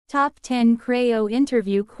Top 10 Creo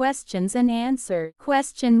interview questions and answer.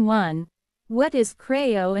 Question 1. What is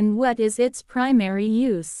Creo and what is its primary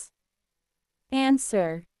use?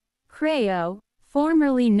 Answer. Creo,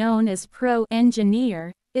 formerly known as Pro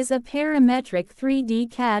Engineer, is a parametric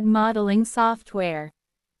 3D CAD modeling software.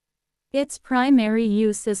 Its primary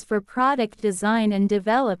use is for product design and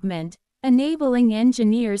development, enabling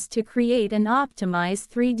engineers to create and optimize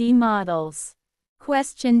 3D models.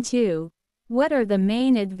 Question 2. What are the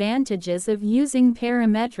main advantages of using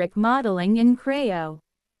parametric modeling in Creo?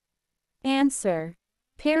 Answer.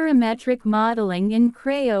 Parametric modeling in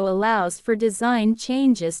Creo allows for design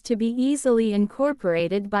changes to be easily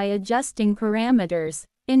incorporated by adjusting parameters,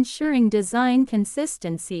 ensuring design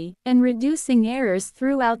consistency, and reducing errors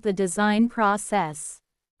throughout the design process.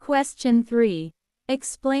 Question 3.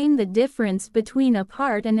 Explain the difference between a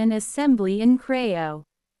part and an assembly in Creo.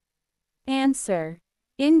 Answer.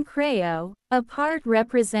 In Creo, a part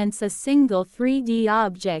represents a single 3D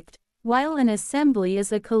object, while an assembly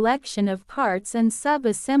is a collection of parts and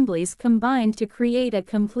sub-assemblies combined to create a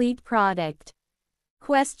complete product.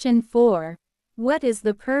 Question 4. What is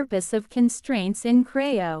the purpose of constraints in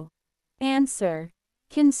Creo? Answer.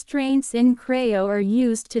 Constraints in Creo are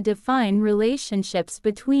used to define relationships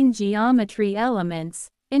between geometry elements,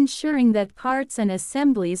 ensuring that parts and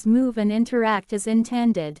assemblies move and interact as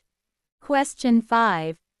intended. Question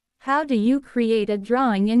 5. How do you create a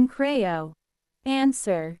drawing in Creo?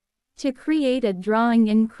 Answer. To create a drawing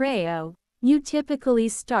in Creo, you typically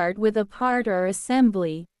start with a part or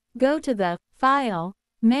assembly, go to the File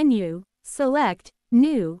menu, select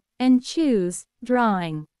New, and choose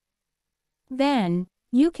Drawing. Then,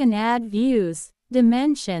 you can add views,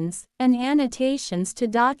 dimensions, and annotations to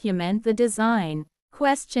document the design.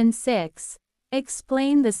 Question 6.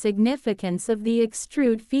 Explain the significance of the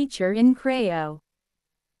extrude feature in Creo.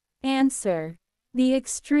 Answer. The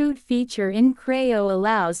extrude feature in Creo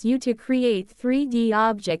allows you to create 3D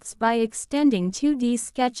objects by extending 2D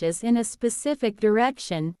sketches in a specific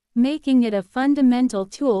direction, making it a fundamental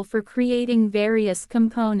tool for creating various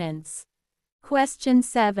components. Question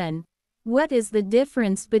 7. What is the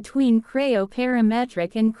difference between Creo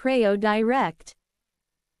Parametric and Creo Direct?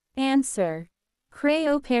 Answer.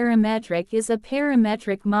 Creo Parametric is a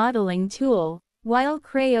parametric modeling tool, while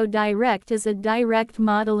Creo Direct is a direct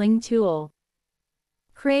modeling tool.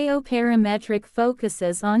 Creo Parametric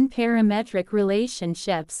focuses on parametric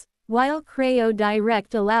relationships, while Creo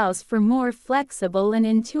Direct allows for more flexible and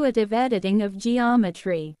intuitive editing of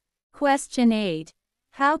geometry. Question 8.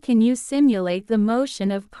 How can you simulate the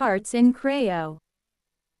motion of parts in Creo?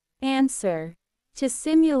 Answer. To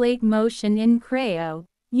simulate motion in Creo,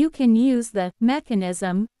 you can use the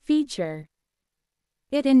Mechanism feature.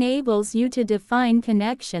 It enables you to define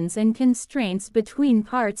connections and constraints between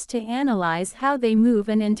parts to analyze how they move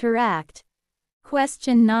and interact.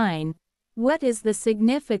 Question 9. What is the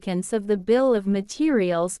significance of the Bill of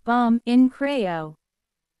Materials (BOM) in Creo?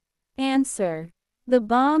 Answer. The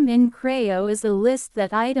BOM in Creo is a list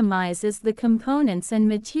that itemizes the components and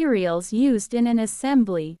materials used in an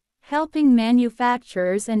assembly, helping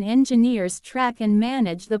manufacturers and engineers track and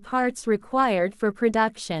manage the parts required for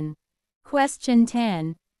production. Question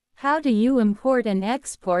 10. How do you import and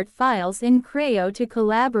export files in Creo to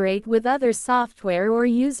collaborate with other software or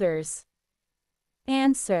users?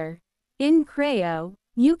 Answer. In Creo,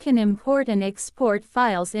 you can import and export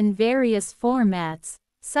files in various formats,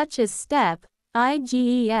 such as STEP,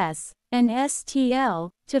 IGES, and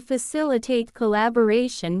STL, to facilitate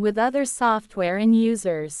collaboration with other software and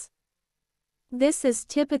users. This is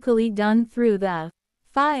typically done through the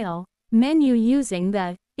File menu using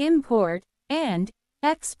the Import and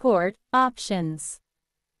Export options.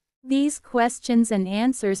 These questions and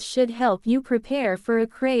answers should help you prepare for a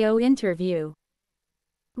Creo interview.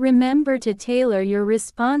 Remember to tailor your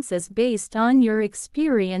responses based on your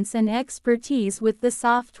experience and expertise with the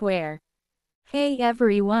software. Hey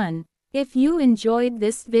everyone! If you enjoyed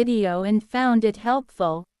this video and found it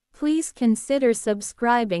helpful, please consider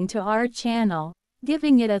subscribing to our channel,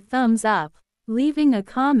 giving it a thumbs up, leaving a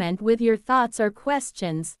comment with your thoughts or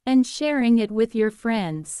questions, and sharing it with your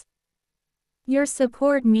friends. Your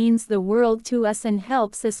support means the world to us and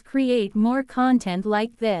helps us create more content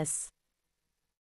like this.